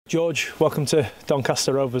George, welcome to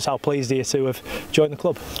Doncaster Rovers. How pleased are you to have joined the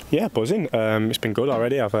club? Yeah, buzzing. It's been good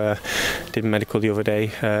already. I've did medical the other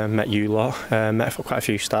day, met you lot, met quite a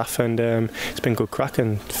few staff, and it's been good crack.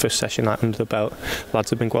 And first session under the belt, lads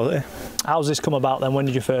have been quality. How's this come about then? When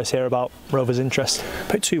did you first hear about Rovers' interest?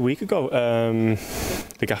 About 2 weeks ago,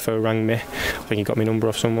 the gaffer rang me. I think he got my number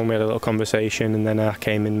off someone. We had a little conversation, and then I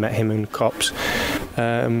came and met him and Cops.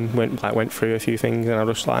 Went through a few things, and I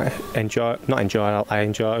just I enjoyed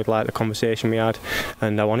the conversation we had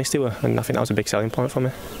and how honest they were, and I think that was a big selling point for me.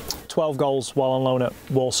 12 goals while on loan at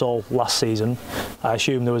Walsall last season. I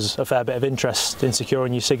assume there was a fair bit of interest in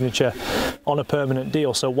securing your signature on a permanent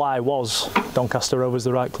deal, so why was Doncaster Rovers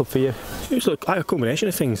the right club for you? It was like a combination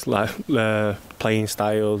of things, like playing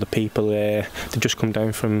style, the people there. They just come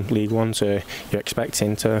down from League One, so you're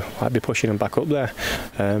expecting to be pushing them back up there,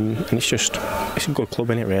 and it's a good club,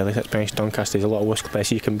 innit, really. Let's be honest, Doncaster is a lot of worse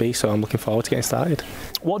places you can be, so I'm looking forward to getting started.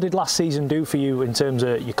 What did last season do for you in terms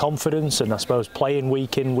of your confidence and I suppose playing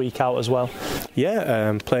week in, week out as well?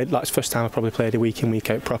 Yeah, played. That's the first time I probably played a week in,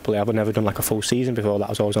 week out properly. I've never done like a full season before that. I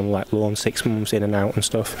was always on like loan, 6 months in and out and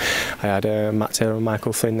stuff. I had Matt Taylor and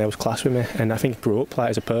Michael Flynn. They was class with me, and I think I grew up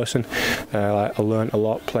as a person. I learned a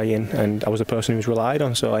lot playing, and I was a person who was relied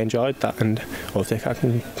on, so I enjoyed that, and I think I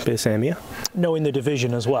can be the same here. Knowing the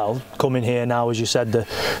division as well, coming here now, as you said,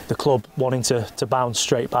 the club wanting to bounce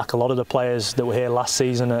straight back. A lot of the players that were here last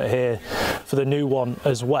season are here for the new one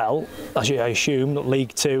as well. I assume that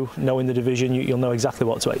League Two, knowing the division, you'll know exactly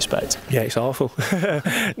what to expect. Yeah, it's awful.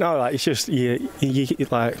 No, like it's just you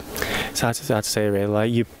like it's hard to say really.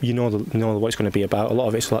 Like you know what it's going to be about. A lot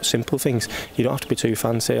of it's like simple things. You don't have to be too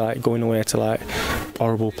fancy. Like going away to like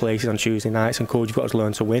horrible places on Tuesday nights and cold. You've got to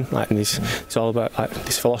learn to win. Like, and it's all about like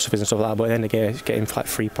these philosophies and stuff like that. But then again, it's getting like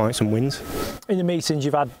 3 points and wins. In the meetings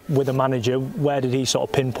you've had with the manager, where did he sort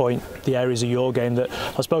of pinpoint the areas of your game that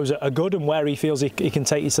I suppose are good, and where he feels he can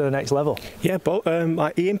take you to the next level? Yeah, but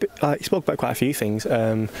he spoke about quite a few things.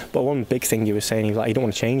 But one big thing he was saying, he don't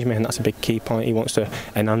want to change me, and that's a big key point. He wants to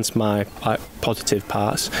enhance my positive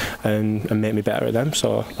parts and make me better at them.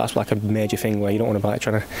 So that's like a major thing where you don't want to be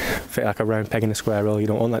trying to fit like a round peg in a square hole. You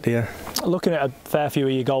don't want that, do you? Looking at a fair few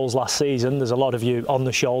of your goals last season, there's a lot of you on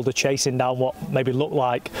the shoulder chasing down what maybe looked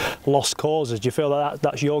like lost causes. Do you feel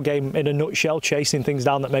that's your game in a nutshell, chasing things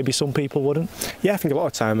down that maybe some people wouldn't? Yeah, I think a lot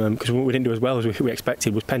of time, because we didn't do as well as we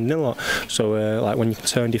expected, was pending a lot. So like when you can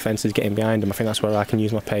turn defences, getting behind them, I think that's where I can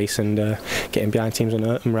use my pace and getting behind teams and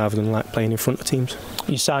hurt them rather than like playing in front of teams.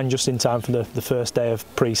 You signed just in time for the first day of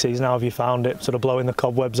pre-season. How have you found it, sort of blowing the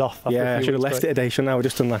cobwebs off? Yeah, I should have left it a day, shouldn't I? We've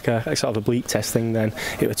just done like a sort of a bleep test thing then.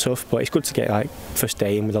 It was tough, but it's good to get like first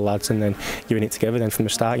day in with the lads and then you're in it together then from the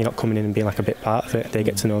start. You're not coming in and being like a bit part of it. They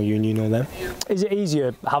get to know you and you know them. Is it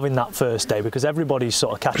easier having that first day, because everybody's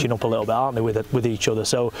sort of catching up a little bit, aren't they, with each other?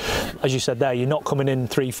 So as you said there, you're not coming in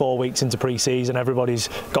 3-4 weeks into pre-season, everybody's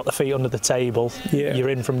got their feet under the table. Yeah. You're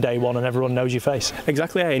in from day one and everyone knows your face.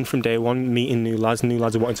 Exactly, yeah, in from day one, meeting new lads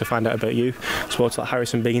are wanting to find out about you. I suppose like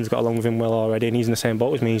Harrison Biggins got along with him well already, and he's in the same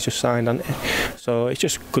boat as me. He's just signed, hasn't he? So it's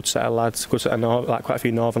just good set of lads, good set of like quite a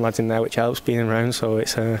few northern lads in there, which helps being around. So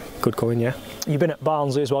it's good going, yeah. You've been at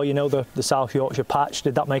Barnsley as well. You know the South Yorkshire patch.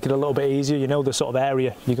 Did that make it a little bit easier? You know the sort of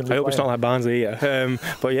area you're going to be I hope playing. It's not like Barnsley here.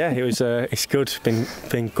 But yeah, it was. It's good.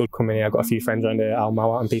 Been good coming here. I've got a few friends around here, Al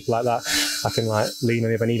Mawat and people like that. I can like lean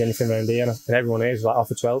on if I need anything around here, and everyone here is like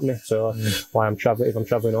offered to help me. So why if I'm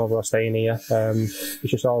travelling over or staying here,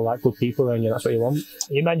 it's just all like good people around you. That's what you want.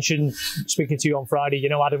 You mentioned speaking to you on Friday. You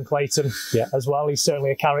know Adam Clayton, yeah, as well. He's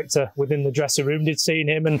certainly a character within the dressing room. Did seeing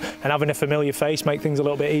him and having a familiar face make things a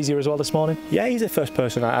little bit easier as well this morning? Yeah, he's the first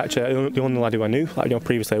person the only lad who I knew,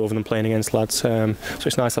 previously, other than playing against lads. So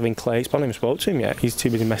it's nice having Clay. I haven't even spoke to him yet. He's too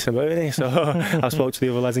busy messing about, isn't he? So I spoke to the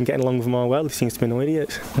other lads and getting along with them all well. He seems to be no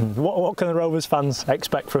idiots. What can the Rovers fans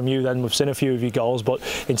expect from you then? We've seen a few of your goals, but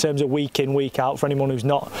in terms of week in, week out, for anyone who's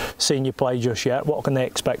not seen you play just yet, what can they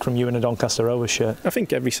expect from you in a Doncaster Rovers shirt? I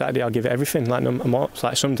think every Saturday I'll give it everything.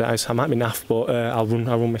 Like some days I might be naff, but I'll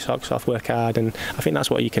run my socks off, work hard, and I think that's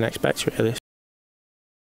what you can expect really.